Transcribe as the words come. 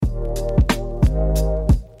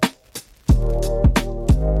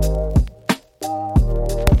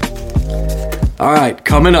All right,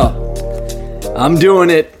 coming up. I'm doing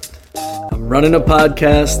it. I'm running a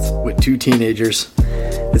podcast with two teenagers.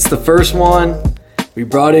 It's the first one. We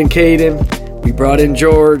brought in Caiden. We brought in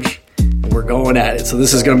George. And we're going at it. So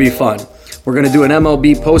this is going to be fun. We're going to do an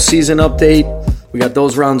MLB postseason update. We got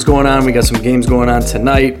those rounds going on. We got some games going on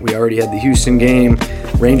tonight. We already had the Houston game.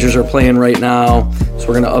 Rangers are playing right now. So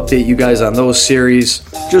we're going to update you guys on those series.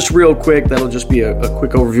 Just real quick, that'll just be a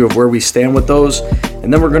quick overview of where we stand with those.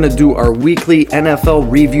 And then we're going to do our weekly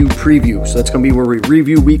NFL review preview. So that's going to be where we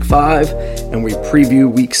review Week 5 and we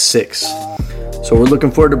preview Week 6. So we're looking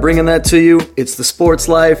forward to bringing that to you. It's the Sports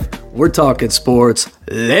Life. We're talking sports.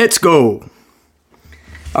 Let's go.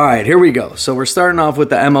 All right, here we go. So we're starting off with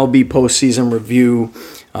the MLB postseason review,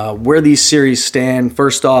 where these series stand.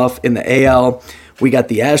 First off, in the AL, we got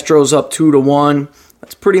the Astros up 2-1.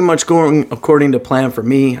 That's pretty much going according to plan for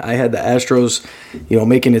me. I had the Astros,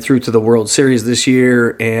 making it through to the World Series this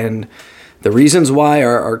year, and the reasons why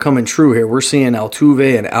are coming true here. We're seeing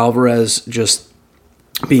Altuve and Alvarez just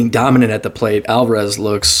being dominant at the plate. Alvarez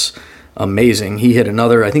looks amazing. He hit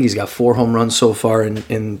another, I think he's got 4 home runs so far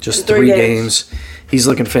in just 3 games. He's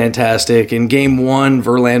looking fantastic. In Game 1,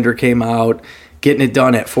 Verlander came out, getting it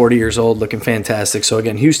done at 40 years old, looking fantastic. So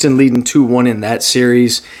again, Houston leading 2-1 in that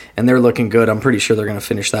series, and they're looking good. I'm pretty sure they're going to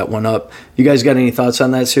finish that one up. You guys got any thoughts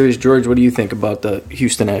on that series? George, what do you think about the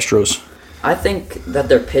Houston Astros? I think that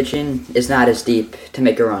their pitching is not as deep to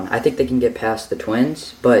make a run. I think they can get past the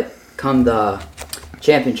Twins, but come the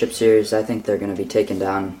championship series, I think they're going to be taken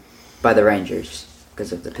down by the Rangers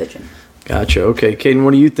because of the pitching. Gotcha. Okay, Caiden,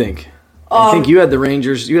 what do you think? I think you had the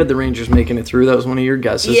Rangers. You had the Rangers making it through. That was one of your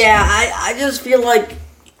guesses. Yeah, I just feel like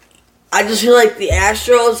the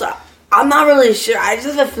Astros. I'm not really sure. I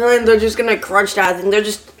just have a feeling they're just gonna crunch that. I think they're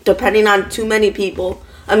just depending on too many people.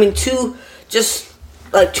 I mean, too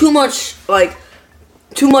much.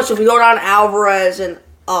 If we go down Alvarez and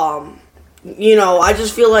I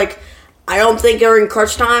just feel like. I don't think they're in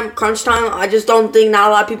crunch time. I just don't think not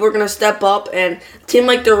a lot of people are going to step up. And a team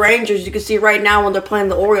like the Rangers, you can see right now when they're playing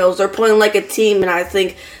the Orioles, they're playing like a team. And I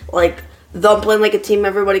think them playing like a team,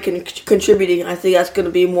 everybody can contributing. I think that's going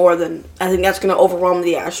to be more than. I think that's going to overwhelm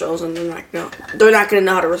the Astros, and they're not going to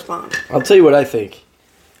know how to respond. I'll tell you what I think.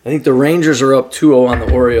 I think the Rangers are up 2-0 on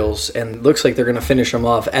the Orioles, and it looks like they're going to finish them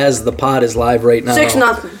off. As the pod is live right now,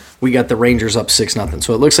 6-0. We got the Rangers up 6-0.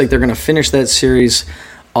 So it looks like they're going to finish that series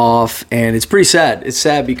off, and it's pretty sad. It's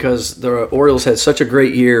sad because the Orioles had such a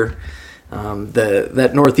great year.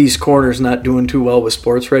 That northeast corner is not doing too well with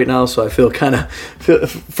sports right now, so I feel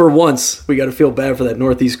for once we got to feel bad for that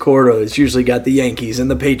northeast corridor. It's usually got the Yankees and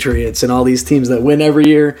the Patriots and all these teams that win every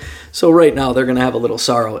year. So right now they're going to have a little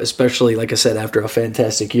sorrow, especially, like I said, after a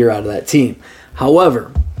fantastic year out of that team. However,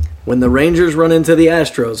 when the Rangers run into the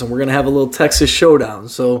Astros, and we're going to have a little Texas showdown,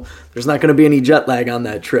 so there's not going to be any jet lag on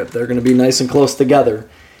that trip. They're going to be nice and close together.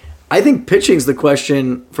 I think pitching's the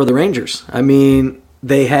question for the Rangers. I mean,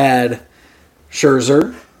 they had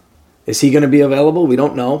Scherzer. Is he going to be available? We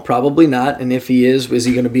don't know. Probably not. And if he is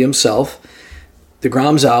he going to be himself?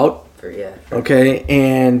 DeGrom's out. Okay,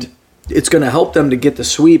 and it's going to help them to get the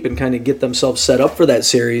sweep and kind of get themselves set up for that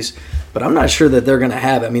series. But I'm not sure that they're going to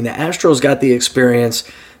have it. I mean, the Astros got the experience.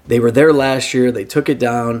 They were there last year. They took it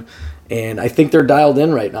down. And I think they're dialed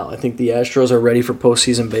in right now. I think the Astros are ready for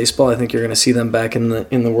postseason baseball. I think you're going to see them back in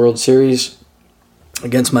the World Series.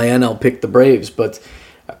 Against my NL, pick the Braves. But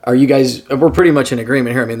are you guys? We're pretty much in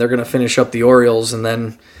agreement here. I mean, they're going to finish up the Orioles, and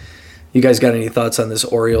then you guys got any thoughts on this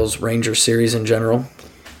Orioles-Rangers series in general?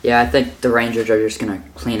 Yeah, I think the Rangers are just going to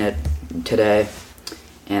clean it today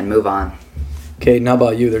and move on. Caiden, how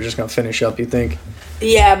about you? They're just going to finish up, you think?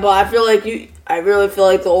 Yeah, but I really feel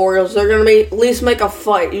like the Orioles, they're going to at least make a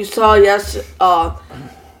fight. You saw,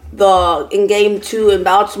 in Game 2 in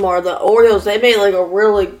Baltimore, the Orioles, they made a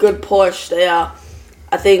really good push. I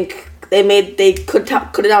think they could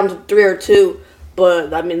cut it down to 3 or 2.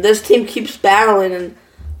 But, I mean, this team keeps battling, and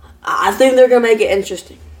I think they're going to make it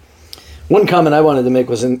interesting. One comment I wanted to make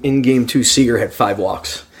was in Game 2, Seager had 5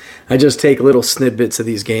 walks. I just take little snippets of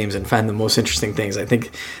these games and find the most interesting things. I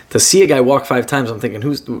think to see a guy walk 5 times, I'm thinking,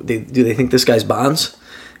 do they think this guy's Bonds?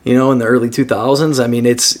 In the early 2000s? I mean,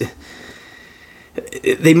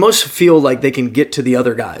 they must feel like they can get to the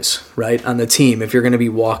other guys, right, on the team if you're going to be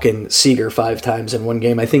walking Seager 5 times in one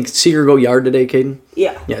game. I think Seager go yard today, Caiden?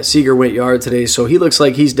 Yeah. Yeah, Seager went yard today, so he looks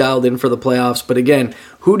like he's dialed in for the playoffs. But again,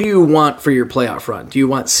 who do you want for your playoff run? Do you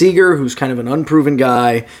want Seager, who's kind of an unproven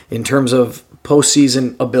guy in terms of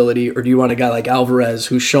postseason ability, or do you want a guy like Alvarez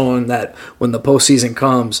who's showing that when the postseason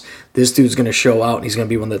comes, this dude's going to show out and he's going to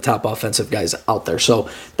be one of the top offensive guys out there? So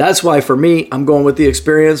that's why, for me, I'm going with the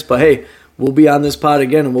experience. But hey, we'll be on this pod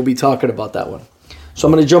again and we'll be talking about that one. So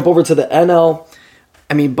I'm going to jump over to the NL.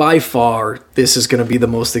 I mean, by far, this is going to be the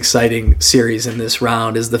most exciting series in this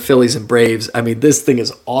round is the Phillies and Braves. I mean, this thing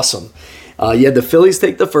is awesome. You had the Phillies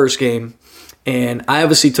take the first game, and I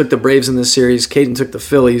obviously took the Braves in this series. Caiden took the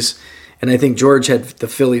Phillies, and I think George had the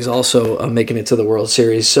Phillies also making it to the World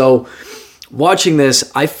Series. So watching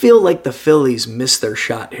this, I feel like the Phillies missed their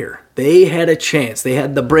shot here. They had a chance. They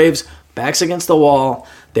had the Braves backs against the wall.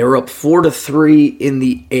 They were up 4-3 in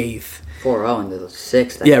the eighth. 4-0 into the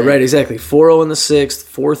sixth. Yeah, right, exactly. 4-0 in the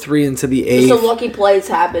sixth, 4-3 into the eighth. Just the lucky plays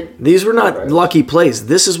happened. These were not lucky plays.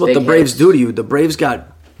 This is what Big the Braves hits. do to you. The Braves got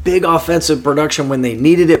big offensive production when they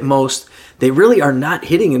needed it most. They really are not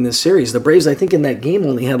hitting in this series. The Braves, I think, in that game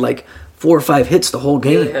only had like 4 or 5 hits the whole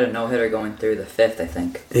game. They had a no-hitter going through the fifth, I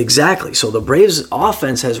think. Exactly. So the Braves'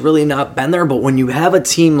 offense has really not been there. But when you have a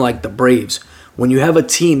team like the Braves, when you have a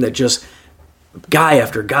team that just guy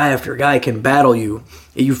after guy after guy can battle you,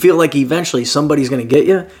 you feel like eventually somebody's going to get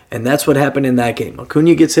you, and that's what happened in that game.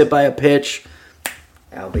 Acuna gets hit by a pitch.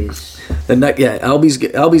 Albies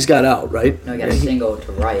got out, right? No, he got a single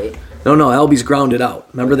to right. No, Albies grounded out.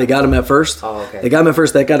 Remember, they got him at first? Oh, okay. They got him at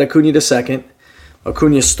first. That got Acuna to second.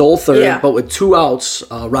 Acuna stole third, but with 2 outs,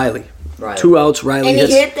 Riley. 2 outs, Riley and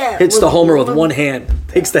he hits the homer with one hand.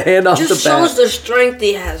 Takes the hand off the bat. Just shows the strength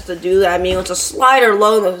he has to do that. I mean, it's a slider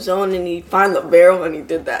low in the zone, and he find the barrel, and he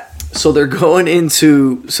did that. So they're going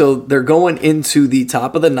into the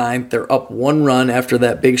top of the ninth. They're up 1 run after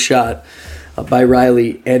that big shot by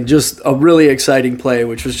Riley, and just a really exciting play,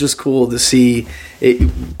 which was just cool to see.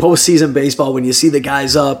 Postseason baseball, when you see the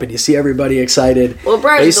guys up and you see everybody excited. Well,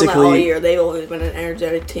 Braves done that all year. They've always been an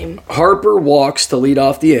energetic team. Harper walks to lead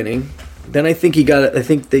off the inning. Then I think they got a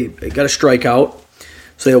strikeout.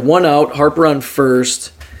 So they had 1 out, Harper on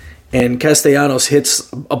first, and Castellanos hits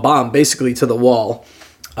a bomb basically to the wall.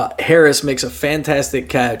 Harris makes a fantastic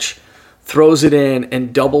catch, throws it in,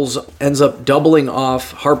 and ends up doubling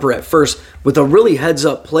off Harper at first with a really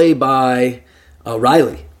heads-up play by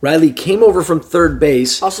Riley. Riley came over from third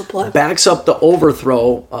base, backs up the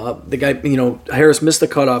overthrow. The guy, Harris missed the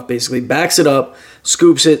cutoff basically, backs it up,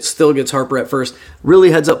 scoops it, still gets Harper at first. Really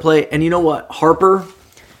heads-up play. And you know what? Harper,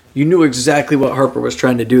 you knew exactly what Harper was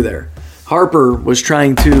trying to do there. Harper was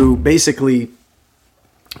trying to basically,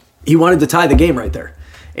 he wanted to tie the game right there.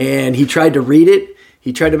 And he tried to read it.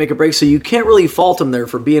 He tried to make a break, so you can't really fault him there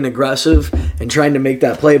for being aggressive and trying to make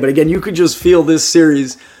that play. But again, you could just feel this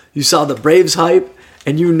series. You saw the Braves hype,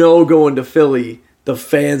 and going to Philly, the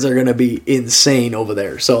fans are going to be insane over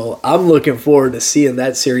there. So I'm looking forward to seeing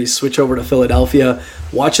that series switch over to Philadelphia,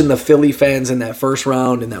 watching the Philly fans in that first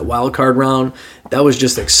round, in that wild card round. That was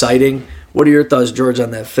just exciting. What are your thoughts, George,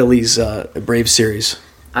 on that Phillies Braves series?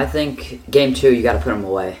 I think Game 2, you got to put them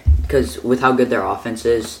away. Because with how good their offense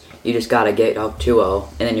is, you just got to get up 2-0,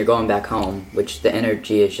 and then you're going back home, which the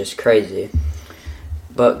energy is just crazy.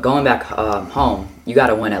 But going back home, you got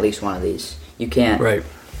to win at least one of these. You can't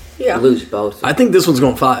lose both. I think this one's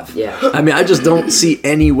going 5. Yeah. I mean, I just don't see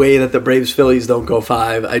any way that the Braves-Phillies don't go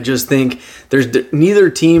 5. I just think there's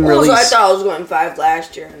neither team really. Also, I thought I was going 5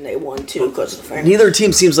 last year, and they won 2 because of the fans. Neither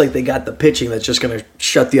team seems like they got the pitching that's just going to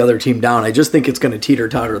shut the other team down. I just think it's going to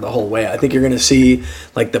teeter-totter the whole way. I think you're going to see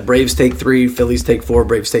like the Braves take 3, Phillies take 4,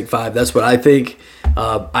 Braves take 5. That's what I think.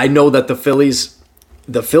 I know that the Phillies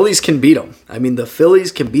can beat them. I mean, the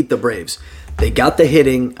Phillies can beat the Braves. They got the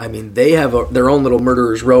hitting. I mean, they have their own little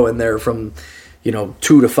murderer's row in there from, 2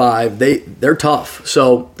 to 5. They're tough.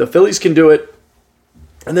 So the Phillies can do it.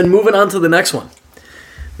 And then moving on to the next one.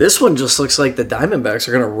 This one just looks like the Diamondbacks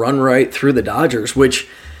are going to run right through the Dodgers, which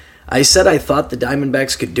I said I thought the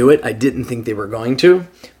Diamondbacks could do it. I didn't think they were going to.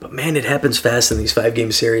 But, man, it happens fast in these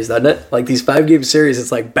 5-game series, doesn't it? Like these 5-game series,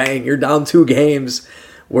 it's like, bang, you're down 2 games.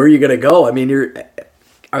 Where are you going to go? I mean,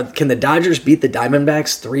 can the Dodgers beat the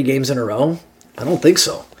Diamondbacks 3 games in a row? I don't think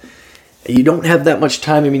so. You don't have that much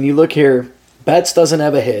time. I mean, you look here, Betts doesn't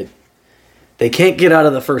have a hit. They can't get out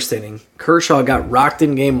of the first inning. Kershaw got rocked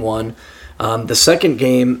in game 1. The second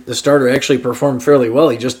game, the starter actually performed fairly well.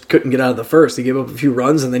 He just couldn't get out of the first. He gave up a few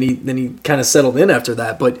runs, and then he kind of settled in after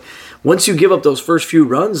that. But once you give up those first few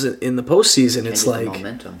runs in the postseason, it's like,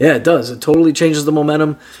 momentum. Yeah, it does. It totally changes the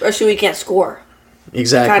momentum. Especially when you can't score.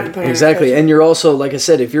 Exactly. And you're also, like I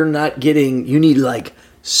said, if you're not getting, you need like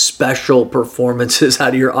special performances out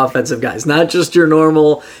of your offensive guys. Not just your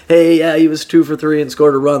normal, hey, yeah, he was 2 for 3 and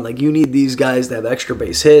scored a run. Like, you need these guys to have extra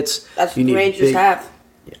base hits. That's what the Rangers have.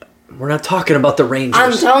 Yeah. We're not talking about the Rangers.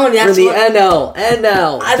 I'm telling you, we're that's the what,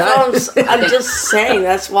 NL. I'm just saying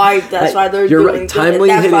that's why they're You're doing right. Timely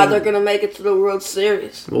that's hitting. why they're gonna make it to the World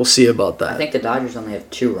Series. We'll see about that. I think the Dodgers only have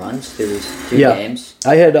 2 runs through these 2 games.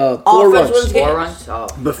 I had 4 runs. 4 runs? Oh.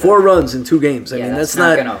 But 4 runs in 2 games. I mean, that's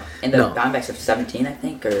not gonna. And the Diamondbacks have 17, I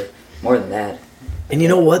think, or more than that. And you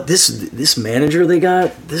know what? This manager they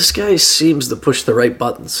got, this guy seems to push the right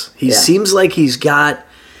buttons. He seems like he's got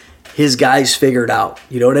his guys figured out.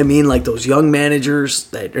 You know what I mean? Like those young managers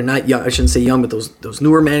that are not young, I shouldn't say young, but those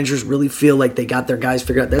newer managers really feel like they got their guys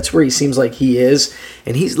figured out. That's where he seems like he is.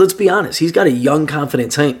 And let's be honest, he's got a young,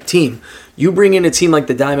 confident team. You bring in a team like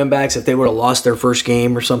the Diamondbacks, if they would have lost their first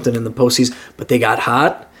game or something in the postseason, but they got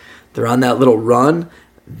hot, they're on that little run.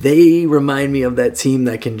 They remind me of that team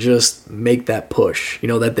that can just make that push. You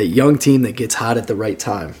know, that young team that gets hot at the right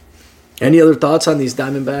time. Any other thoughts on these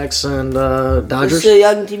Diamondbacks and Dodgers? It's a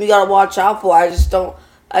young team you gotta watch out for. I just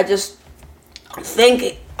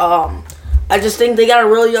think they got a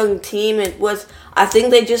really young team, and I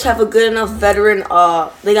think they just have a good enough veteran.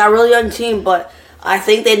 They got a really young team, but I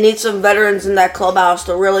think they need some veterans in that clubhouse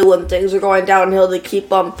to really, when things are going downhill, to keep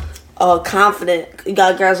them confident. You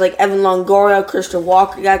got guys like Evan Longoria, Christian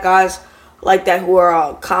Walker. You got guys like that who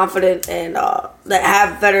are confident and that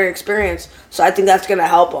have veteran experience. So I think that's gonna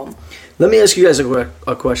help them. Let me ask you guys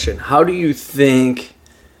a question. How do you think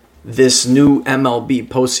this new MLB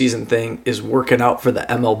postseason thing is working out for the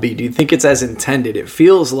MLB? Do you think it's as intended? It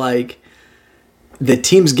feels like the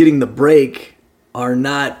teams getting the break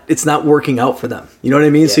it's not working out for them. You know what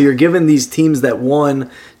I mean? Yeah. So you're giving these teams that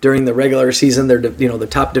won during the regular season, they're the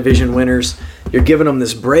top division winners. You're giving them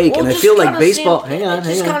this break, and I feel like baseball.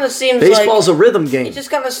 Baseball's a rhythm game. It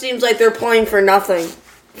just kind of seems like they're playing for nothing.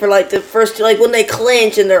 For like the first, like when they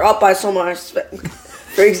clinch and they're up by so much.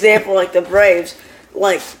 For example, like the Braves,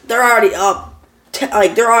 like they're already up,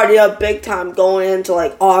 they're already up big time going into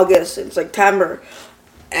like August and September,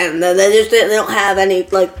 and then they don't have any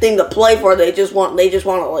like thing to play for. They just want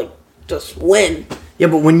to like just win. Yeah,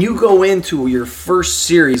 but when you go into your first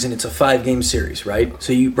series and it's a 5-game series, right?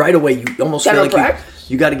 So you right away you almost feel like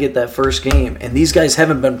you got to get that first game, and these guys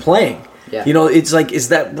haven't been playing. Yeah. You know, it's like, is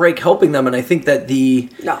that break helping them? And I think that the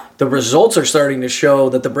results are starting to show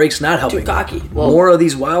that the break's not helping them. Well, more of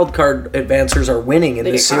these wild card advancers are winning in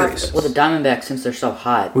this series. Well, the Diamondbacks, since they're so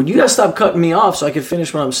hot. Well, you got to stop cutting me off so I can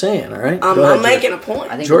finish what I'm saying, all right? I'm making a point.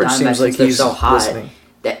 I think George the Diamondbacks, seems like since they're he's so hot, listening.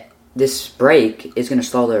 That this break is going to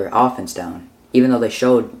slow their offense down. Even though they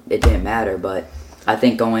showed it didn't matter, but I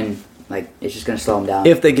think it's just going to slow them down.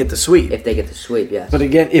 If they get the sweep. Yes. But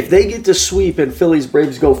again, if they get the sweep and Phillies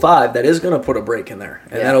Braves go 5, that is going to put a break in there.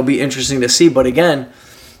 And that'll be interesting to see. But again,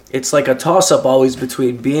 it's like a toss-up always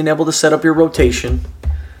between being able to set up your rotation,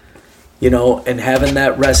 and having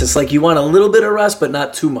that rest. It's like you want a little bit of rest, but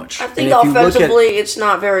not too much. I think offensively it's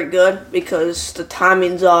not very good because the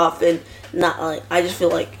timing's off and not like, I just feel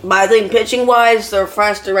like, but I think pitching-wise, they're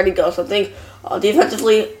fresh, they're ready to go. So I think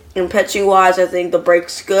defensively and pitching-wise, I think the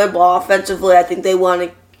break's good, but offensively, I think they want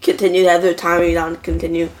to continue to have their timing down,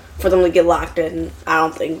 continue for them to get locked in. I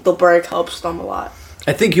don't think the break helps them a lot.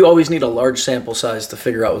 I think you always need a large sample size to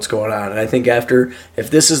figure out what's going on. And I think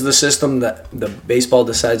if this is the system that the baseball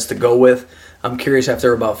decides to go with, I'm curious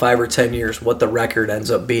after about 5 or 10 years what the record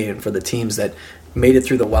ends up being for the teams that made it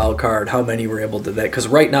through the wild card, how many were able to do that. Because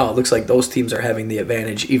right now it looks like those teams are having the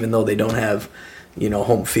advantage even though they don't have,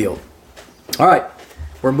 home field. All right.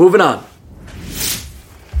 We're moving on.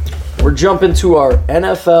 We're jumping to our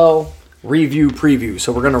NFL review preview.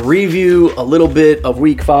 So we're going to review a little bit of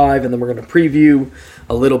Week 5, and then we're going to preview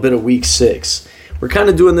a little bit of Week 6. We're kind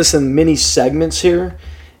of doing this in mini segments here.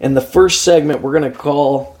 And the first segment we're going to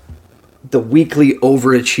call the weekly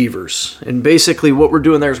overachievers. And basically what we're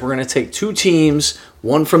doing there is we're going to take 2 teams,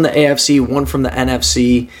 one from the AFC, one from the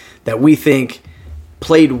NFC, that we think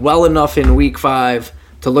played well enough in Week 5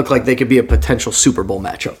 to look like they could be a potential Super Bowl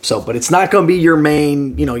matchup. But it's not going to be your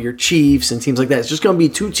main, your Chiefs and teams like that. It's just going to be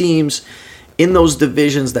 2 teams in those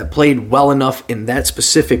divisions that played well enough in that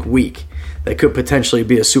specific week that could potentially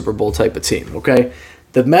be a Super Bowl type of team, okay?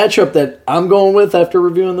 The matchup that I'm going with after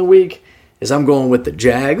reviewing the week is I'm going with the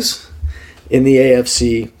Jags in the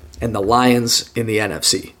AFC and the Lions in the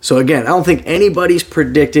NFC. So again, I don't think anybody's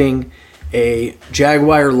predicting a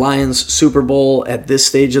Jaguar-Lions Super Bowl at this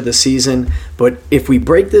stage of the season. But if we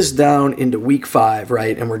break this down into Week 5,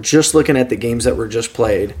 right, and we're just looking at the games that were just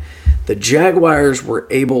played, the Jaguars were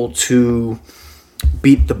able to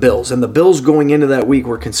beat the Bills. And the Bills going into that week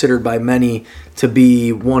were considered by many to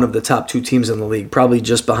be one of the top 2 teams in the league, probably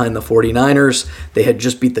just behind the 49ers. They had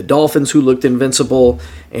just beat the Dolphins, who looked invincible.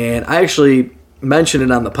 And I actually mentioned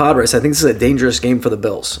it on the pod race. I think this is a dangerous game for the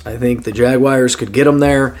Bills. I think the Jaguars could get them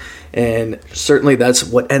there, and certainly that's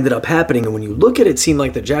what ended up happening. And when you look at it, it seemed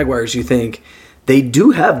like the Jaguars, you think they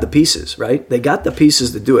do have the pieces, right? They got the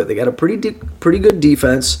pieces to do it. They got a pretty good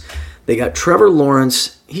defense. They got Trevor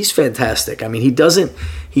Lawrence. He's fantastic. I mean,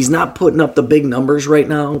 he's not putting up the big numbers right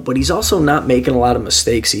now, but he's also not making a lot of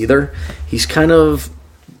mistakes either. He's kind of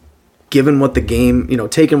taking what the game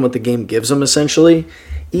gives him, essentially.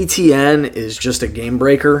 ETN is just a game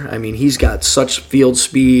breaker. I mean, he's got such field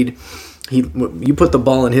speed. You put the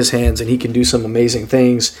ball in his hands, and he can do some amazing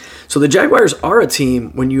things. So the Jaguars are a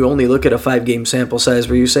team, when you only look at a 5-game sample size,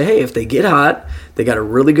 where you say, hey, if they get hot, they got a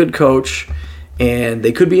really good coach, and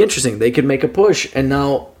they could be interesting. They could make a push. And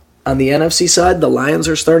now on the NFC side, the Lions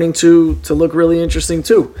are starting to look really interesting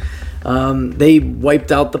too. They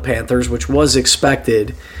wiped out the Panthers, which was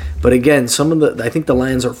expected. But again, I think the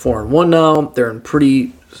Lions are 4-1 now. They're in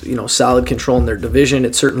pretty solid control in their division.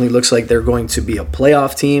 It certainly looks like they're going to be a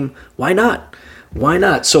playoff team. Why not? Why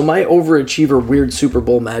not? So my overachiever weird Super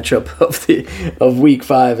Bowl matchup of Week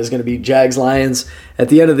 5 is going to be Jags-Lions. At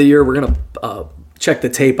the end of the year, we're going to check the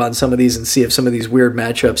tape on some of these and see if some of these weird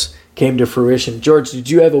matchups came to fruition. George, did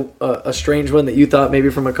you have a strange one that you thought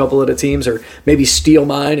maybe from a couple of the teams, or maybe steal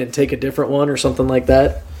mine and take a different one or something like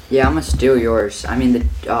that? Yeah, I'm going to steal yours. I mean,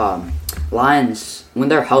 the Lions, when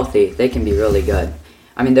they're healthy, they can be really good.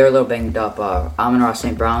 I mean, they're a little banged up. Amon-Ra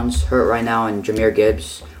St. Brown's hurt right now, and Jahmyr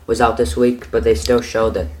Gibbs was out this week, but they still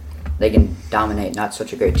showed that they can dominate not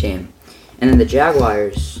such a great team. And then the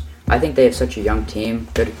Jaguars, I think they have such a young team,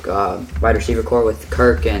 good wide receiver core with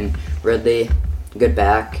Kirk and Ridley, good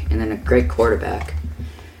back, and then a great quarterback.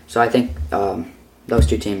 So I think those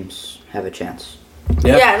two teams have a chance.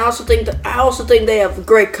 Yeah, and I also think they have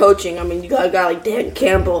great coaching. I mean, you got a guy like Dan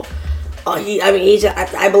Campbell. I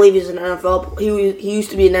believe he's an NFL. He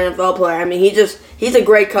used to be an NFL player. I mean, he's a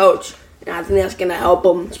great coach, and I think that's going to help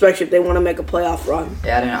them, especially if they want to make a playoff run.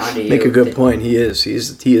 Yeah, make a good point. He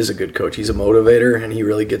is a good coach. He's a motivator, and he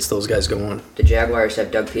really gets those guys going. The Jaguars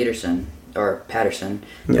have Doug Patterson,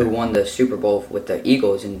 who won the Super Bowl with the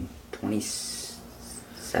Eagles in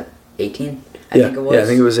 2018. I think it was. Yeah, I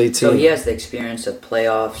think it was 18. So he has the experience of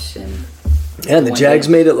playoffs and. Yeah, and the Jags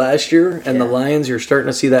made it last year, and the Lions, you're starting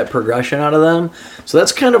to see that progression out of them. So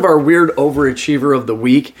that's kind of our weird overachiever of the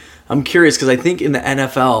week. I'm curious because I think in the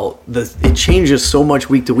NFL, it changes so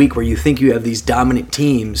much week to week where you think you have these dominant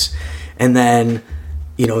teams, and then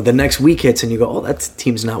the next week hits and you go, oh, that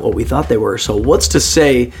team's not what we thought they were. So what's to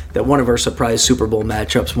say that one of our surprise Super Bowl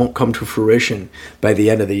matchups won't come to fruition by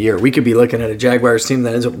the end of the year? We could be looking at a Jaguars team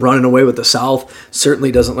that ends up running away with the South.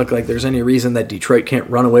 Certainly doesn't look like there's any reason that Detroit can't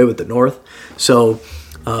run away with the North. So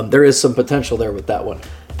there is some potential there with that one.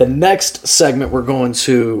 The next segment we're going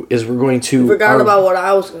to. You forgot about what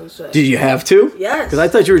I was going to say. Did you have to? Yes. Because I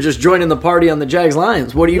thought you were just joining the party on the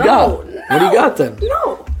Jags-Lions. What do you got? No. What do you got then?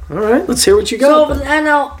 No. All right, let's hear what you got. So for the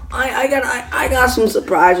NL, I got some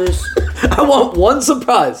surprises. I want one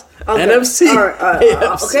surprise. Okay. NFC. All right.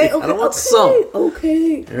 AFC. Okay. I don't want some.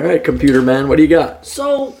 Okay. All right, computer man, what do you got?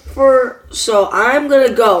 So I'm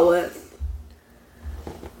gonna go with.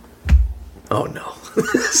 Oh no,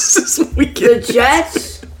 this is weekend. The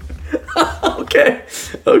Jets. Okay.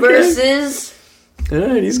 Versus. All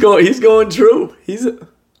right, he's going true.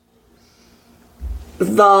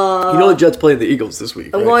 The Jets playing the Eagles this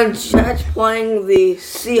week. I'm going Jets playing the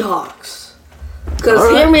Seahawks. Because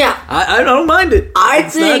right. hear me out. I don't mind it. I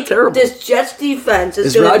it's think not terrible. this Jets defense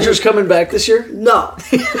is Rodgers coming back this year? No.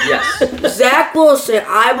 Yes. Zach Wilson,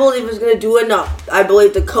 I believe, is going to do enough. I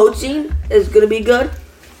believe the coaching is going to be good.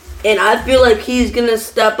 And I feel like he's going to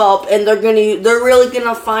step up, and they're really going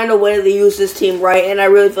to find a way to use this team right. And I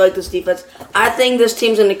really feel like this defense. I think this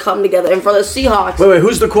team's going to come together. And for the Seahawks. Wait,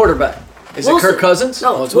 who's the quarterback? Is Wilson. it Kirk Cousins?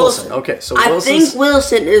 No, it's Wilson. Okay, so I think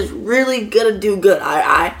Wilson is really gonna do good.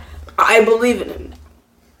 I believe in him,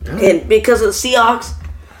 and because of the Seahawks,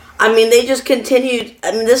 I mean they just continued.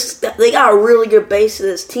 I mean they got a really good base to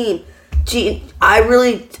this team. I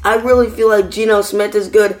really feel like Geno Smith is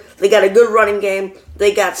good. They got a good running game.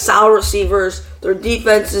 They got solid receivers. Their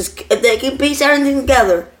defense is. If they can piece everything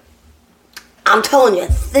together, I'm telling you, I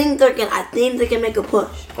think they can make a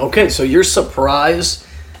push. Okay, so you're surprised.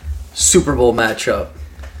 Super Bowl matchup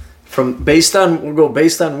based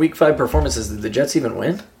on Week 5 performances. Did the Jets even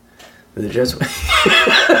win? Did the Jets win?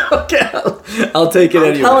 Okay, I'll take it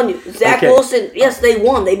anyway. I'm telling you, Zach Wilson. Yes, they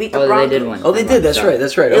won. They beat the Broncos. They did win. Oh, they did. That's right.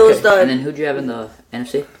 Okay. It was and then who'd you have in the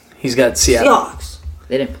NFC? He's got Seattle. Seahawks.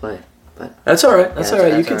 They didn't play, but that's all right. That's all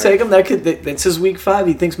right. You can take him. That's his Week 5.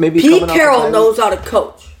 He thinks maybe Pete Carroll knows how to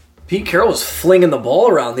coach. Pete Carroll was flinging the ball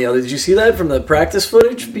around the other. Did you see that from the practice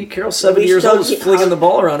footage? Pete Carroll, 7 years old, was flinging the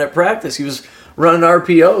ball around at practice. He was running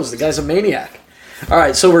RPOs. The guy's a maniac. All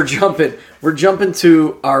right, so we're jumping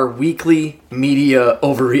to our weekly media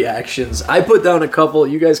overreactions. I put down a couple.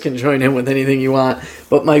 You guys can join in with anything you want.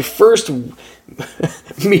 But my first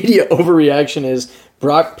media overreaction is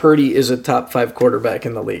Brock Purdy is a top 5 quarterback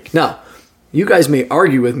in the league. Now, you guys may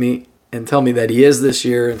argue with me and tell me that he is this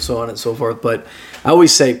year and so on and so forth, but I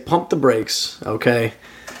always say pump the brakes, okay?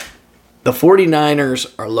 The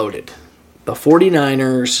 49ers are loaded. The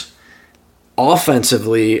 49ers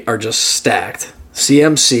offensively are just stacked.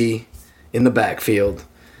 CMC in the backfield,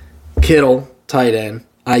 Kittle, tight end,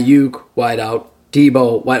 Ayuk, wideout,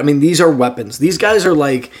 Debo, wide. I mean, these are weapons. These guys are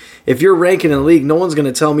like, if you're ranking in the league, no one's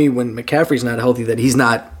going to tell me when McCaffrey's not healthy that he's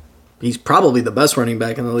not. He's probably the best running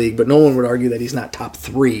back in the league, but no one would argue that he's not top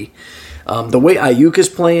 3. The way Ayuk is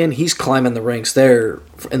playing, he's climbing the ranks there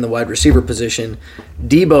in the wide receiver position.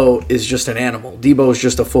 Debo is just an animal. Debo is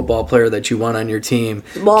just a football player that you want on your team.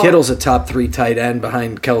 Kittle's a top 3 tight end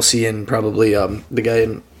behind Kelsey and probably the guy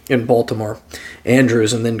in Baltimore,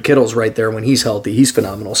 Andrews, and then Kittle's right there when he's healthy. He's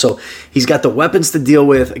phenomenal. So he's got the weapons to deal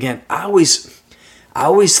with. Again, I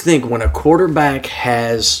always think when a quarterback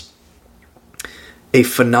has a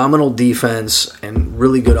phenomenal defense and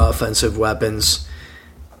really good offensive weapons,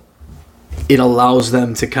 it allows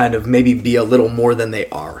them to kind of maybe be a little more than they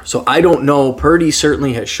are. So I don't know. Purdy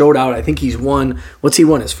certainly has showed out. I think he's won. What's he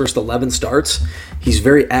won? His first 11 starts. He's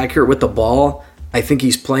very accurate with the ball. I think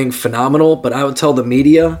he's playing phenomenal. But I would tell the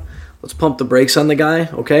media, let's pump the brakes on the guy,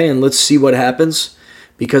 okay? And let's see what happens.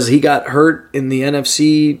 Because he got hurt in the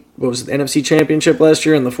NFC Championship last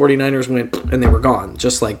year, and the 49ers went, and they were gone,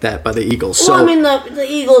 just like that, by the Eagles. Well, I mean, the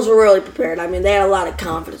Eagles were really prepared. I mean, they had a lot of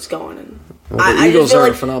confidence going in. Well, the Eagles are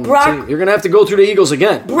a phenomenal team. You're going to have to go through the Eagles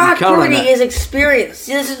again. Brock Purdy is experienced.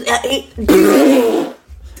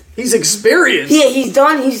 He's experienced. Yeah, he's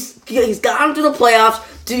done. He's gotten to the playoffs.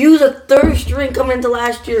 To use a third string coming into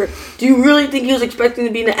last year, do you really think he was expecting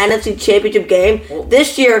to be in the NFC Championship game?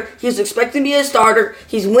 This year, he was expecting to be a starter.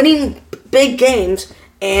 He's winning big games,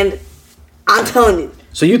 and I'm telling you.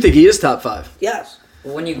 So you think he is top 5? Yes.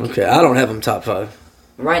 Okay, I don't have him top 5.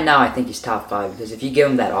 Right now, I think he's top 5 because if you give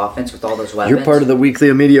him that offense with all those weapons, you're part of the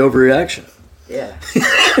weekly media overreaction. Yeah.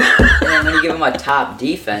 And then when you give him a top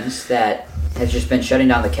defense that has just been shutting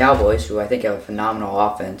down the Cowboys, who I think have a phenomenal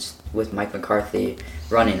offense with Mike McCarthy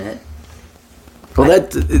running it. Well,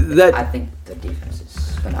 I think the defense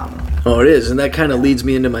is phenomenal. Oh, it is, and that kind of leads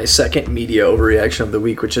me into my second media overreaction of the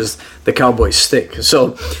week, which is the Cowboys stink.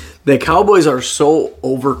 So the Cowboys are so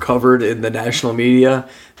overcovered in the national media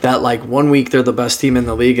that like 1 week they're the best team in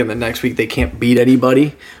the league and the next week they can't beat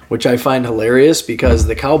anybody, which I find hilarious because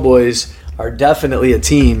the Cowboys are definitely a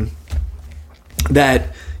team that,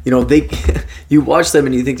 you know, you watch them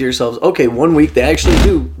and you think to yourselves, okay, 1 week they actually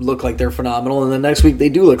do look like they're phenomenal, and the next week they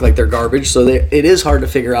do look like they're garbage. So it is hard to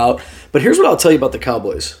figure out. But here's what I'll tell you about the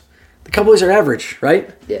Cowboys. The Cowboys are average, right?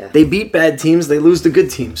 Yeah. They beat bad teams. They lose to good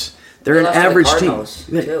teams. They're an average team.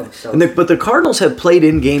 Too, so. But the Cardinals have played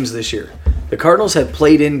in games this year. The Cardinals have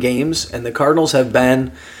played in games, and the Cardinals have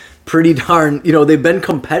been pretty darn, they've been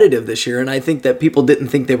competitive this year, and I think that people didn't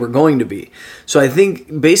think they were going to be. So I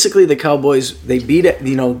think basically the Cowboys, they beat it,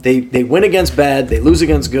 they win against bad, they lose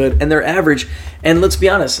against good, and they're average. And let's be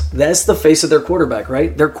honest, that's the face of their quarterback,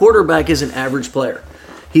 right? Their quarterback is an average player.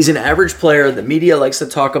 He's an average player. The media likes to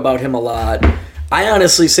talk about him a lot. I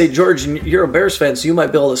honestly say, George, you're a Bears fan, so you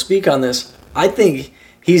might be able to speak on this. I think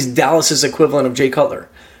he's Dallas's equivalent of Jay Cutler.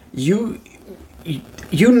 You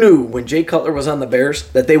knew when Jay Cutler was on the Bears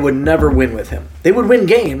that they would never win with him. They would win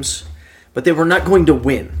games, but they were not going to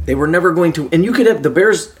win. They were never going to. And you could have, the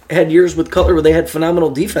Bears had years with Cutler where they had phenomenal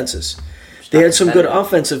defenses. They had some good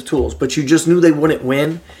offensive tools, but you just knew they wouldn't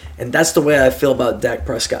win. And that's the way I feel about Dak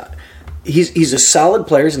Prescott. He's a solid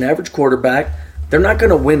player. He's an average quarterback. They're not going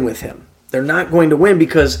to win with him. They're not going to win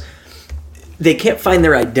because they can't find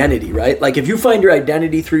their identity, right? Like if you find your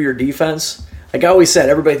identity through your defense, like I always said,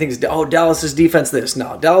 everybody thinks, Dallas's defense this.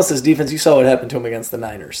 No, Dallas's defense, you saw what happened to them against the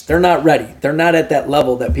Niners. They're not ready. They're not at that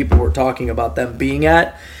level that people were talking about them being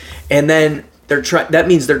at. And then that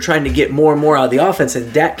means they're trying to get more and more out of the offense,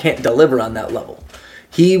 and Dak can't deliver on that level.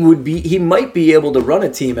 He might be able to run a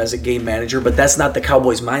team as a game manager, but that's not the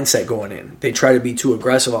Cowboys' mindset going in. They try to be too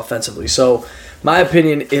aggressive offensively. So my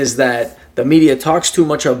opinion is that the media talks too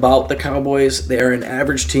much about the Cowboys. They're an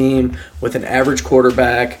average team with an average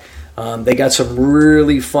quarterback. They got some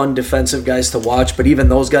really fun defensive guys to watch, but even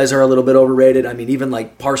those guys are a little bit overrated. I mean, even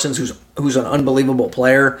like Parsons, who's an unbelievable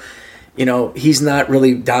player, he's not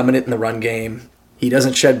really dominant in the run game. He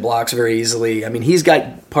doesn't shed blocks very easily. I mean, he's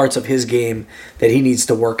got parts of his game that he needs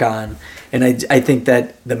to work on, and I think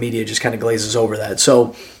that the media just kind of glazes over that.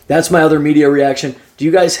 So that's my other media reaction. Do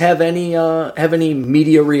you guys have any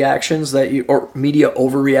media reactions or media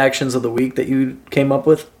overreactions of the week that you came up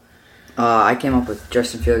with? I came up with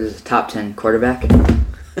Justin Fields as a top 10 quarterback.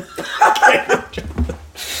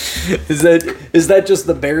 Is that just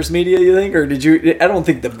the Bears media, you think, or did you? I don't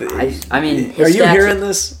think I mean, are you hearing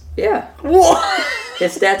this? Yeah. What?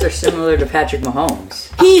 His stats are similar to Patrick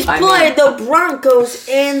Mahomes. He's played the Broncos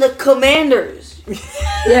and the Commanders.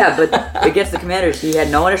 Yeah, but against the Commanders, he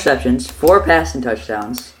had no interceptions, 4 passing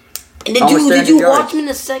touchdowns. And did you watch him in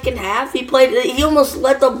the second half? He played. He almost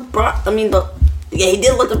let he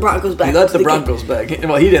did let the Broncos back. He let the Broncos back.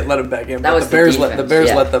 Well, he didn't let them back in. That was the Bears. defense,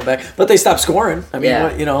 Let them back, but they stopped scoring. I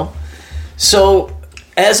mean, So,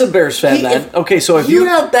 as a Bears fan, so if you'd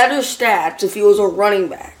have better stats if he was a running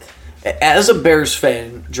back. As a Bears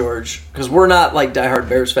fan, George, because we're not like diehard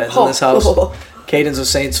Bears fans in this house. Caiden's a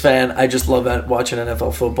Saints fan. I just love watching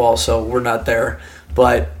NFL football, so we're not there.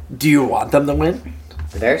 But do you want them to win?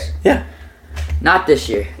 The Bears? Yeah. Not this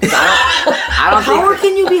year. I don't How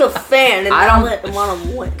can you be a fan and not want them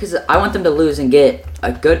to win? Because I want them to lose and get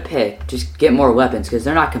a good pick. Just get more weapons because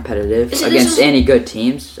they're not competitive against any good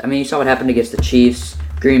teams. I mean, you saw what happened against the Chiefs.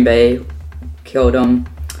 Green Bay killed them.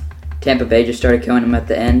 Tampa Bay just started killing them at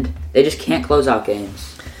the end. They just can't close out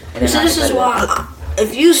games. This is why.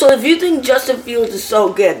 If you think Justin Fields is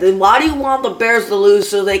so good, then why do you want the Bears to lose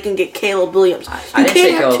so they can get Caleb Williams? You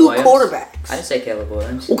can't have 2 quarterbacks. I didn't say Caleb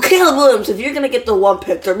Williams. Well, Caleb Williams, if you're gonna get the 1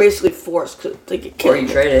 pick, they're basically forced to get Caleb. Or you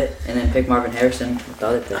trade it and then pick Marvin Harrison with the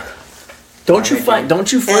other pick. Don't you find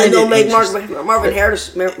and they'll make Marvin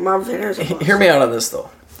Harrison. Hear me out on this though.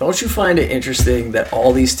 Don't you find it interesting that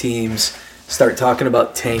all these teams start talking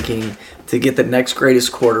about tanking to get the next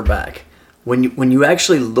greatest quarterback? When you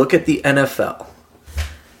actually look at the NFL,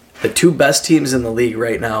 the 2 best teams in the league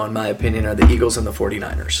right now, in my opinion, are the Eagles and the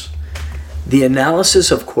 49ers. The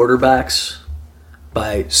analysis of quarterbacks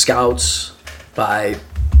by scouts, by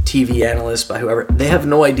TV analysts, by whoever, they have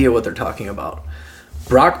no idea what they're talking about.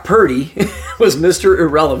 Brock Purdy was Mr.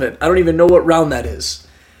 Irrelevant. I don't even know what round that is.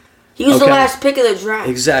 He was the last pick of the draft.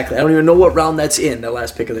 Exactly. I don't even know what round that's in, the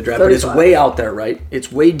last pick of the draft. 35. But it's way out there, right?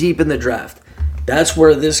 It's way deep in the draft. That's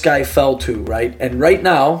where this guy fell to, right? And right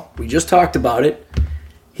now, we just talked about it,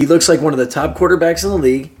 he looks like one of the top quarterbacks in the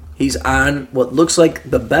league. He's on what looks like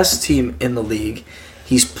the best team in the league.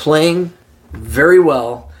 He's playing very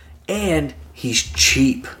well, and he's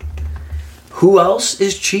cheap. Who else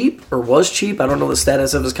is cheap or was cheap? I don't know the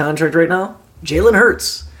status of his contract right now. Jalen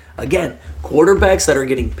Hurts. Again, quarterbacks that are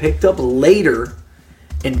getting picked up later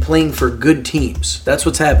and playing for good teams. That's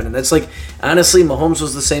what's happening. That's like, honestly, Mahomes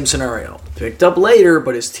was the same scenario. Picked up later,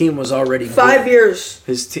 but his team was already 5 years.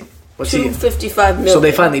 His team. $255 million. So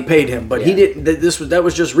they finally paid him, but he didn't. That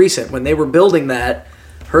was just recent when they were building that.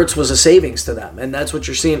 Hurts was a savings to them, and that's what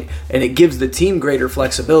you're seeing, and it gives the team greater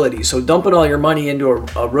flexibility. So dumping all your money into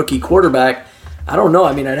a rookie quarterback, I don't know.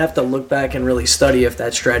 I mean, I'd have to look back and really study if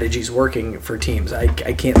that strategy's working for teams. I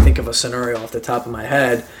can't think of a scenario off the top of my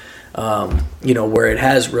head, where it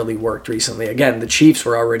has really worked recently. Again, the Chiefs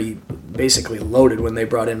were already basically loaded when they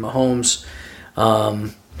brought in Mahomes.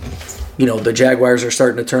 The Jaguars are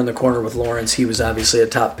starting to turn the corner with Lawrence. He was obviously a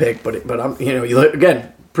top pick, but you look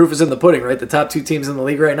again. Proof is in the pudding, right? The top 2 teams in the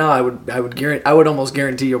league right now, I would almost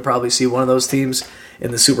guarantee you'll probably see one of those teams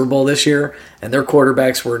in the Super Bowl this year, and their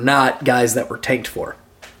quarterbacks were not guys that were tanked for.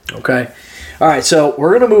 Okay? All right, so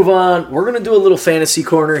we're going to move on. We're going to do a little fantasy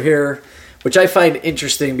corner here, which I find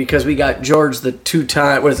interesting because we got George, the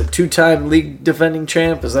 2-time league defending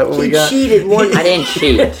champ? Is that what we got? He cheated one. I didn't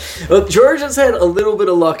cheat. Well, George has had a little bit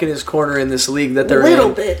of luck in his corner in this league that they're in. A little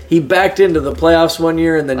bit. He backed into the playoffs one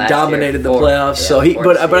year and then dominated the playoffs.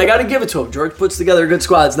 But I got to give it to him. George puts together good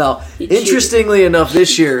squads. Now, interestingly enough,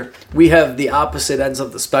 this year we have the opposite ends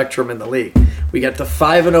of the spectrum in the league. We got the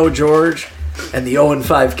 5-0 George and the 0-5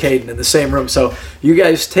 Caiden in the same room. So you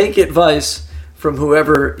guys take advice from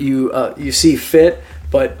whoever you see fit,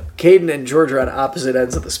 but Caiden and George are on opposite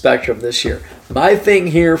ends of the spectrum this year. My thing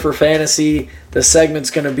here for fantasy, the segment's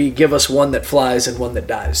going to be give us one that flies and one that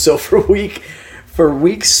dies. So for week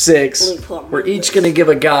 6, we're each going to give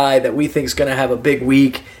a guy that we think is going to have a big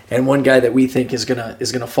week and one guy that we think is going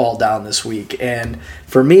to fall down this week. And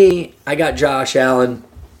for me, I got Josh Allen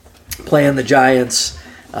playing the Giants.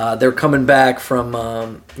 They're coming back from,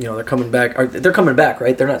 they're coming back,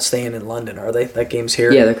 right? They're not staying in London, are they? That game's here?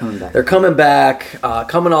 Yeah, they're coming back. They're coming back,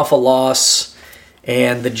 coming off a loss,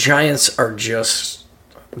 and the Giants are just,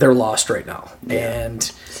 they're lost right now. Yeah. And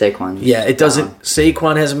Saquon. yeah, it doesn't.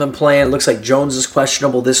 Saquon hasn't been playing. It looks like Jones is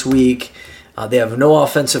questionable this week. They have no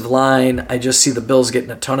offensive line. I just see the Bills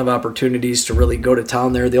getting a ton of opportunities to really go to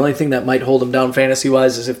town there. The only thing that might hold them down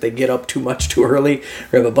fantasy-wise is if they get up too much too early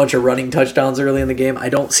or have a bunch of running touchdowns early in the game. I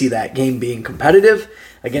don't see that game being competitive.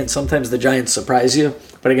 Again, sometimes the Giants surprise you.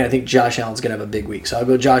 But again, I think Josh Allen's going to have a big week. So I'll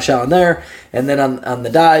go Josh Allen there. And then on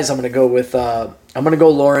the dies, I'm going to go with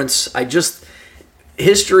Lawrence.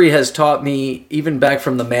 History has taught me, even back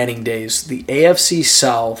from the Manning days, the AFC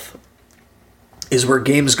South is where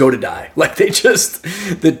games go to die. Like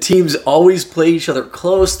the teams always play each other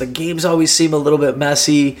close. The games always seem a little bit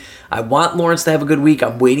messy. I want Lawrence to have a good week.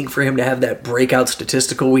 I'm waiting for him to have that breakout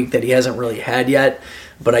statistical week that he hasn't really had yet.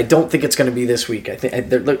 But I don't think it's going to be this week. I think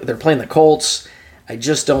they're playing the Colts. I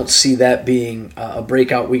just don't see that being a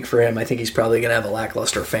breakout week for him. I think he's probably going to have a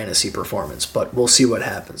lackluster fantasy performance, but we'll see what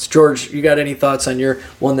happens. George, you got any thoughts on your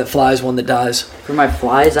one that flies, one that dies? For my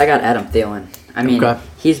flies, I got Adam Thielen. I mean, Okay.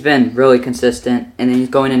 He's been really consistent, and then he's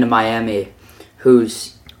going into Miami,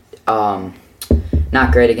 who's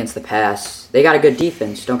not great against the pass. They got a good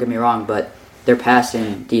defense, don't get me wrong, but their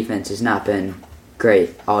passing defense has not been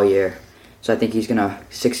great all year. So I think he's going to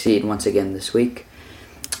succeed once again this week.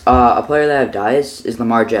 A player that dies is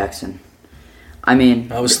Lamar Jackson. I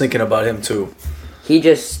mean, I was thinking about him too. they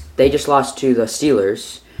just lost to the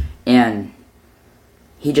Steelers, and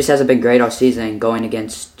he just hasn't been great all season going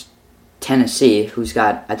against Tennessee, who's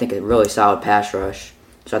got, I think, a really solid pass rush.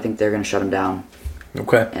 So I think they're going to shut him down.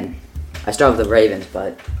 Okay. And I still have the Ravens,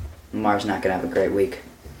 but Lamar's not going to have a great week.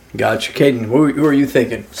 Gotcha. Caden, who are you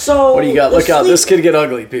thinking? So What do you got? Look out. This could get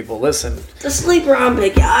ugly, people. Listen. The sleeper I'm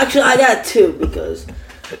picking. Actually, I got two because.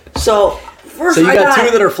 So first, So you got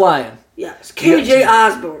two that are flying. Yes, KJ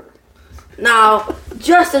Osborne. Now,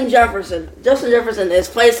 Justin Jefferson is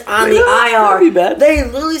placed on the IR. That'd be bad. They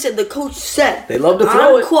literally said, the coach said, They love to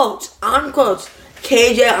throw it. on quotes,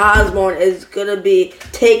 KJ Osborne is going to be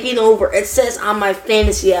taking over. It says on my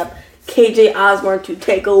fantasy app, KJ Osborne to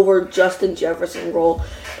take over Justin Jefferson role.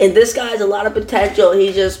 And this guy has a lot of potential.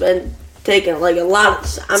 He's just been taking like a lot of...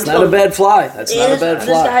 It's not a bad fly. That's not a bad fly.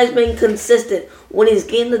 This guy's been consistent. When he's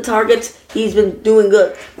getting the targets, he's been doing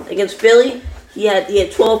good. Against Philly, he had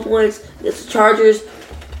 12 points. Against the Chargers,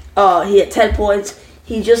 he had 10 points.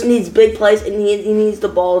 He just needs big plays, and he needs the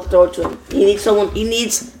ball thrown to him. He needs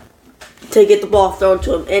to get the ball thrown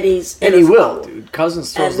to him, and he will, dude.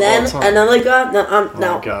 Cousins throws the ball all the time. Another guy.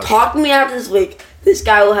 Now talk to me after this week. This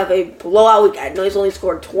guy will have a blowout week. I know he's only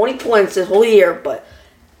scored 20 points this whole year, but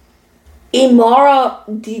Imara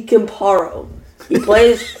DiCamparo. He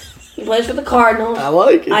plays for the Cardinals. I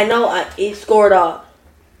like it. I know he scored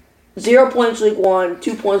 0 points week 1,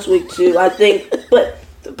 2 points week 2, I think. But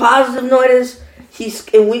the positive note is he's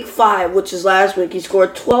in week 5, which is last week. He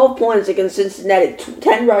scored 12 points against Cincinnati,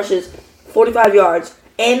 10 rushes, 45 yards,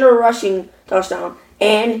 and a rushing touchdown,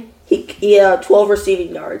 and he had 12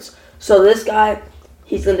 receiving yards. So this guy,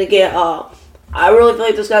 he's gonna get. I really feel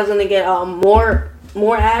like this guy's gonna get more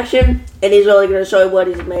action, and he's really gonna show you what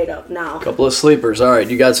he's made of now. Couple of sleepers. All right,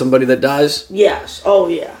 you got somebody that dies? Yes. Oh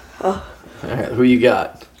yeah. All right, who you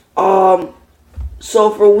got? So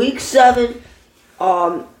for week 7,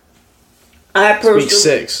 I personally... It's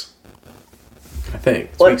week 6. I think.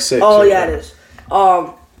 It's What? week 6. Oh, yeah, it is.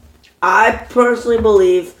 I personally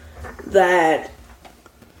believe that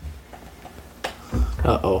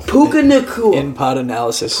Puka Nacua. In-pod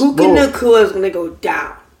analysis. Puka Nacua is going to go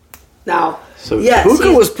down. Now, So yes,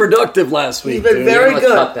 Puka was productive last week. he's been dude. very Let's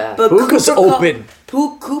cut good. back. But Puka's Cooper open.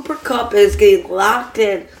 Cooper Kupp is getting locked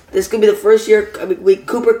in. This is going to be the first year week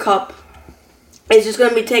Cooper Kupp is just going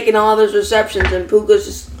to be taking all of his receptions, and Puka's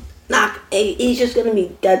just not. He's just going to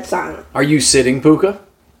be dead silent. Are you sitting Puka?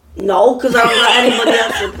 No, because I don't got anybody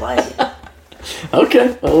else to play.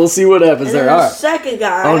 Okay, well, we'll see what happens And there. then All the right. second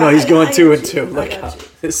guy. Oh, no, he's going I 2 got and you. 2. I Look got out. you.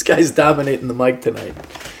 This guy's dominating the mic tonight.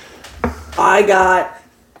 I got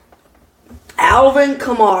Alvin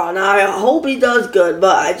Kamara. Now, I hope he does good,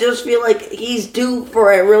 but I just feel like he's due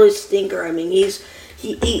for a really stinker. I mean, he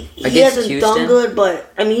hasn't Houston? done good,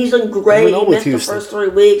 but I mean, he's done great. Never know He with missed Houston. the first 3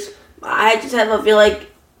 weeks. I just have a feel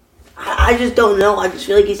like I just don't know. I just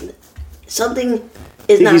feel like something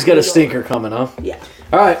is not. He's got a gonna go. stinker coming, huh? Yeah.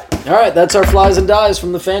 All right. That's our flies and dies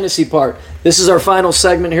from the fantasy part. This is our final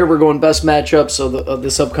segment here. We're going best matchups of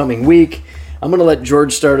this upcoming week. I'm going to let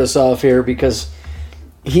George start us off here because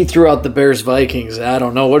he threw out the Bears-Vikings. I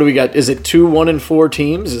don't know. What do we got? Is it 2 1-4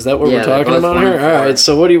 teams? Is that what Yeah, we're talking they're both about here? 1-4. All right.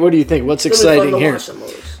 So what do you think? What's It's gonna be fun exciting to here? watch some of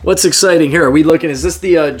those. What's exciting here? Are we looking? Is this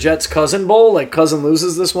the Jets Cousin Bowl? Like Cousin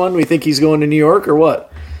loses this one? We think he's going to New York or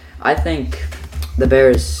what? I think the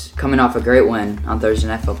Bears coming off a great win on Thursday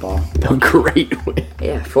Night Football. A great win.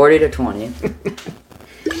 Yeah,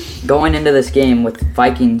 40-20. Going into this game with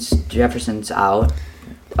Vikings, Jefferson's out.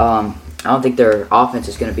 I don't think their offense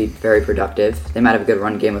is going to be very productive. They might have a good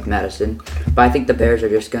run game with Madison, but I think the Bears are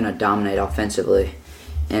just going to dominate offensively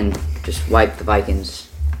and just wipe the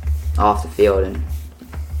Vikings off the field, and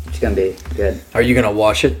it's going to be good. Are you going to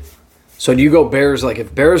watch it? So do you go Bears, like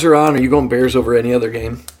if Bears are on, are you going Bears over any other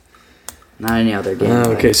game? Not any other game.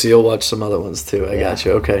 Okay, so you'll watch some other ones too. I got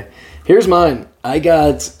you. Okay. Here's mine.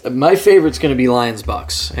 My favorite's going to be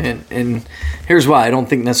Lions-Bucks. And here's why. I don't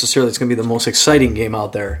think necessarily it's going to be the most exciting game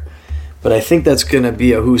out there. But I think that's going to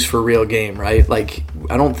be a who's for real game, right? Like,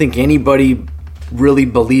 I don't think anybody really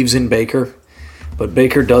believes in Baker. But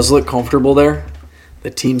Baker does look comfortable there. The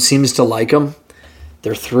team seems to like him.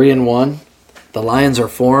 They're 3-1. The Lions are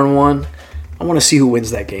 4-1. I want to see who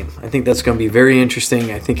wins that game. I think that's going to be very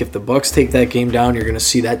interesting. I think if the Bucks take that game down, you're going to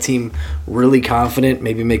see that team really confident,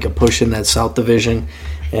 maybe make a push in that South Division.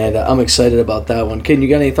 And I'm excited about that one. Caiden, you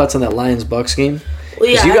got any thoughts on that Lions-Bucks game?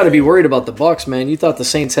 Because you got to be worried about the Bucks, man. You thought the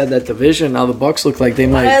Saints had that division. Now the Bucks look like they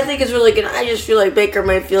might. I think it's really good. I just feel like Baker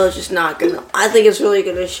Mayfield is just not going to. I think it's really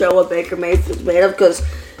going to show what Baker Mayfield's made of because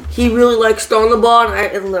he really likes throwing the ball.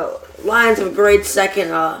 And the Lions have a great second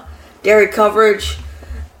Derek coverage.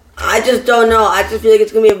 I just don't know. I just feel like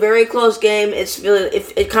it's gonna be a very close game. It's going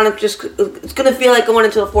to feel like going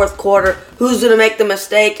into the fourth quarter. Who's gonna make the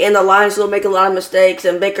mistake? And the Lions will make a lot of mistakes.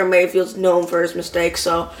 And Baker Mayfield's known for his mistakes,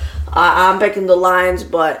 so I'm picking the Lions.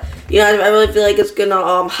 But I really feel like it's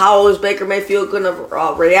gonna. How is Baker Mayfield gonna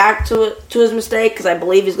react to his mistake? Because I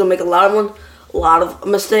believe he's gonna make a lot of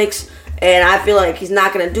mistakes, and I feel like he's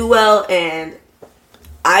not gonna do well. And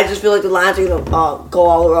I just feel like the Lions are going to go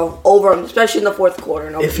all over him, especially in the fourth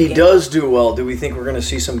quarter. If he does do well, do we think we're going to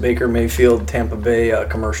see some Baker Mayfield Tampa Bay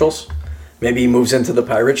commercials? Maybe he moves into the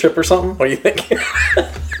pirate ship or something? What do you think?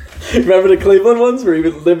 Remember the Cleveland ones where he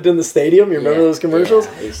lived in the stadium? You remember those commercials?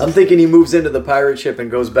 Yeah, I'm thinking he moves into the pirate ship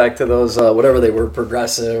and goes back to those, whatever they were,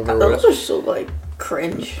 progressive. Or those are so,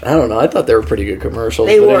 cringe. I don't know. I thought they were pretty good commercials.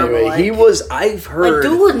 They were. Anyway, he was, I've heard.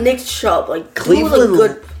 Dude with Nick Chubb.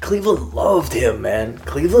 Cleveland loved him, man.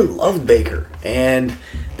 Cleveland loved Baker. And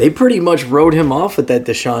they pretty much wrote him off with that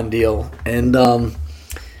Deshaun deal. And,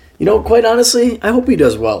 quite honestly, I hope he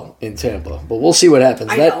does well in Tampa. But we'll see what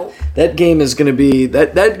happens. That game is going to be...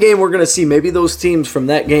 That game we're going to see maybe those teams from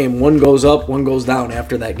that game, one goes up, one goes down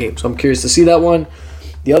after that game. So I'm curious to see that one.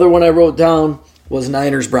 The other one I wrote down was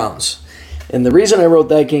Niners-Browns. And the reason I wrote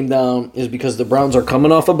that game down is because the Browns are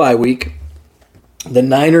coming off a bye week. The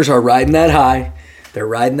Niners are riding that high. They're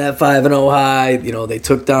riding that 5-0 high. They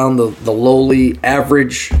took down the lowly,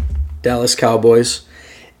 average Dallas Cowboys.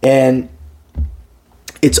 And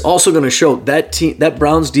it's also going to show that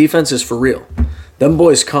Browns defense is for real. Them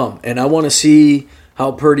boys come. And I want to see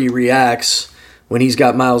how Purdy reacts when he's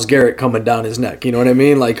got Myles Garrett coming down his neck. You know what I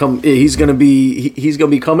mean? He's going to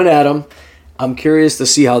be coming at him. I'm curious to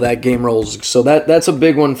see how that game rolls. So that's a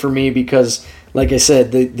big one for me because, like I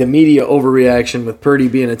said, the media overreaction with Purdy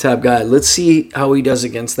being a top guy. Let's see how he does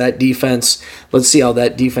against that defense. Let's see how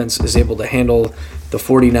that defense is able to handle the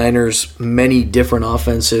 49ers' many different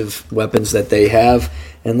offensive weapons that they have.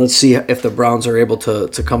 And let's see if the Browns are able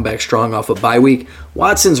to come back strong off a bye week.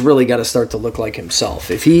 Watson's really got to start to look like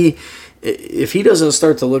himself. If he doesn't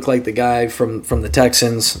start to look like the guy from the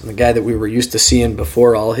Texans, the guy that we were used to seeing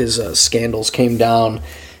before all his scandals came down,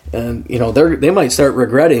 and they might start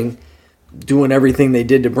regretting doing everything they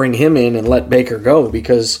did to bring him in and let Baker go.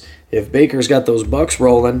 Because if Baker's got those Bucks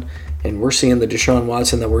rolling, and we're seeing the Deshaun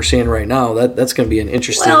Watson that we're seeing right now, that's going to be an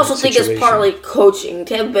interesting situation. I also think it's partly coaching.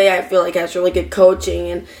 Tampa Bay, I feel like, has really good coaching,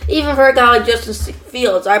 and even for a guy like Justin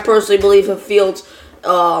Fields, I personally believe if Fields.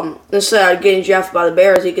 Instead of getting drafted by the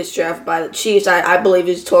Bears, he gets drafted by the Chiefs. I believe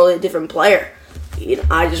he's totally a different player.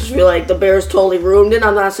 I just feel like the Bears totally ruined it.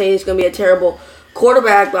 I'm not saying he's going to be a terrible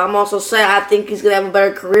quarterback, but I'm also saying I think he's going to have a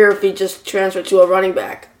better career if he just transferred to a running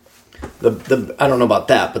back. I don't know about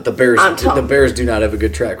that, but the Bears do not have a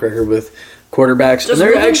good track record with quarterbacks. And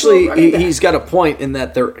they're actually he's got a point in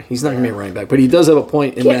that he's not going to be a running back, but he does have a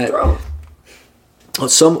point in that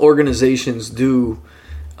some organizations do.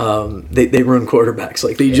 They run quarterbacks.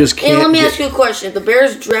 They just can't. And let me ask you a question. If the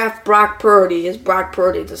Bears draft Brock Purdy, is Brock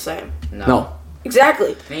Purdy the same? No.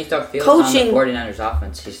 Exactly. When you start Fields on the 49ers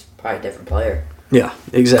offense, he's probably a different player. Yeah,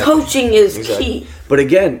 exactly. Coaching is key. But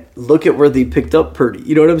again, look at where they picked up Purdy.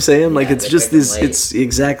 You know what I'm saying? It's just this. It's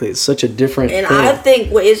exactly. It's such a different. And thing. I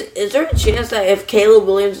think, is there a chance that if Caleb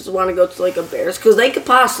Williams want to go to a Bears, because they could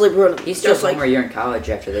possibly ruin him. He's still one more year in college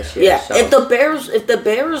after this year. Yeah. So. If the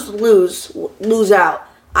Bears lose out.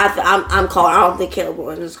 I'm calling. I don't think Caleb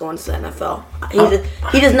Williams is going to the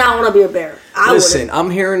NFL. He does not want to be a Bear. Listen, I'm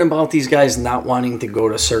hearing about these guys not wanting to go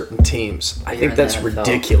to certain teams. I think that's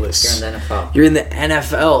ridiculous. You're in the NFL. You're in the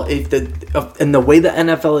NFL. And the way the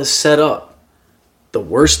NFL is set up, the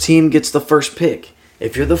worst team gets the first pick.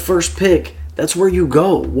 If you're the first pick, that's where you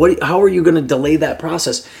go. How are you going to delay that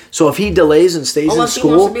process? So if he delays and stays in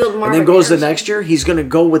school and then goes the next year, he's going to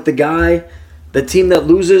go with the team that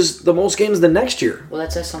loses the most games the next year. Well,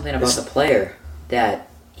 that says something about the player, that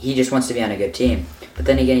he just wants to be on a good team. But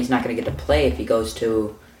then again, he's not going to get to play if he goes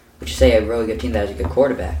to, would you say, a really good team that has a good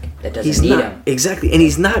quarterback that doesn't need him. Exactly, and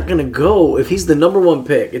he's not going to go if he's the number one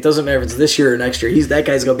pick. It doesn't matter if it's this year or next year. That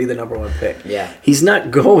guy's going to be the number one pick. Yeah. He's not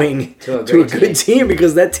going to a good team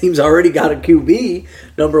because that team's already got a QB,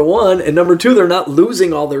 number one, and number two, they're not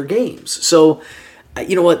losing all their games. So,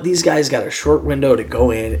 you know what? These guys got a short window to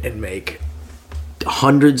go in and make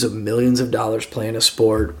hundreds of millions of dollars playing a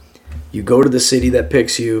sport. You go to the city that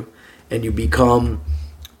picks you and you become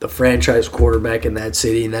the franchise quarterback in that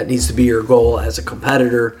city, and that needs to be your goal as a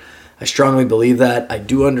competitor. I strongly believe that. I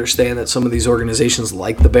do understand that some of these organizations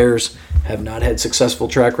like the Bears have not had successful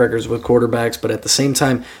track records with quarterbacks, but at the same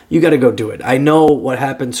time, you got to go do it. I know what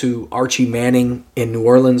happened to Archie Manning in New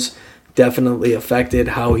Orleans definitely affected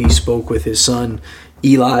how he spoke with his son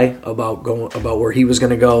Eli about where he was going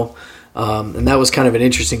to go. And that was kind of an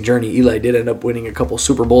interesting journey. Eli did end up winning a couple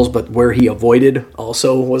Super Bowls, but where he avoided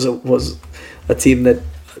also was a team that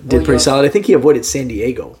did pretty solid. I think he avoided San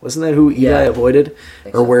Diego. Wasn't that who Eli avoided?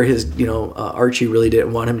 Or where his, Archie really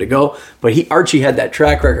didn't want him to go. But Archie had that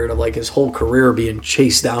track record of like his whole career being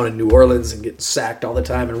chased down in New Orleans and getting sacked all the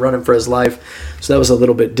time and running for his life. So that was a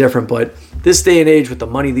little bit different. But this day and age with the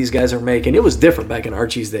money these guys are making, it was different back in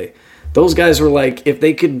Archie's day. Those guys were like, if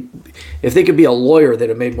they could be a lawyer, they'd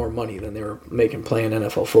have made more money than they were making playing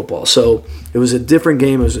NFL football. So it was a different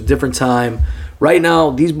game. It was a different time. Right now,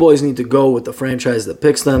 these boys need to go with the franchise that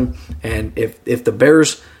picks them. And if the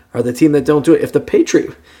Bears are the team that don't do it, what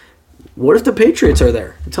if the Patriots are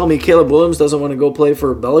there? You tell me Caleb Williams doesn't want to go play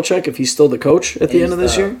for Belichick if he's still the coach at the end of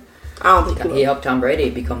this year? I don't think he helped Tom Brady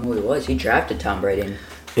become who he was. He drafted Tom Brady.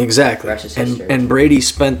 Exactly. And Brady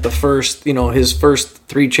spent his first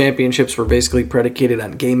 3 championships were basically predicated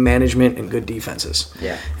on game management and good defenses.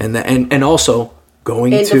 Yeah. And also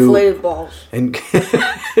going to deflated balls. And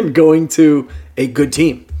going to a good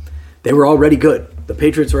team. They were already good. The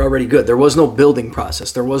Patriots were already good. There was no building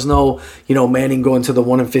process. There was no, Manning going to the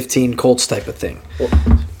 1-15 Colts type of thing. Well,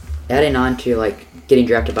 adding on to getting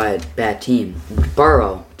drafted by a bad team,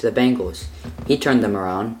 Burrow to the Bengals. He turned them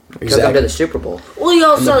around. Took them to the Super Bowl. Well, he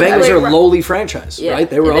also and the Bengals are a lowly franchise, right?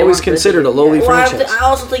 They were always considered a lowly franchise. I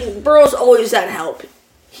also think Burrow's always had help.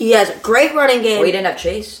 He has a great running game. Well, he didn't have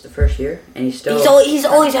Chase the first year, and he's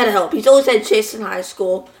always had help. He's always had Chase in high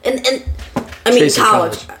school and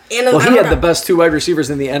college. He had the best 2 wide receivers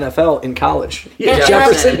in the NFL in college.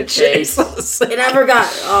 Jefferson and Chase. And I forgot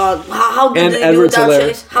how good did he do without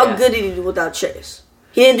Chase? How good did he do without Chase?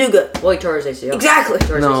 He didn't do good. Well, he tore his ACL. Exactly.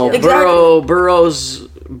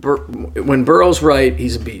 When Burrow's right,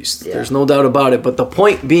 he's a beast. Yeah. There's no doubt about it. But the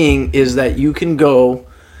point being is that you can go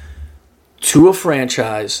to a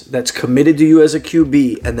franchise that's committed to you as a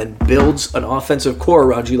QB and then builds an offensive core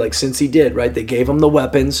around you like Cincy did, right? They gave him the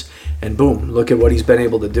weapons, and boom, look at what he's been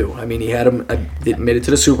able to do. I mean, he had him admitted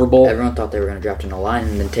to the Super Bowl. Everyone thought they were going to draft in the line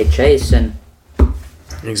and then take Chase.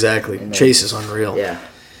 Exactly. Chase is unreal. Yeah.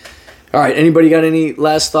 All right, anybody got any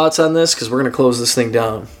last thoughts on this? Because we're going to close this thing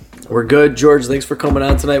down. We're good. George, thanks for coming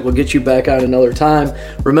on tonight. We'll get you back on another time.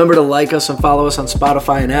 Remember to like us and follow us on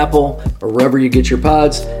Spotify and Apple or wherever you get your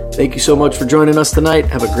pods. Thank you so much for joining us tonight.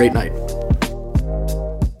 Have a great night.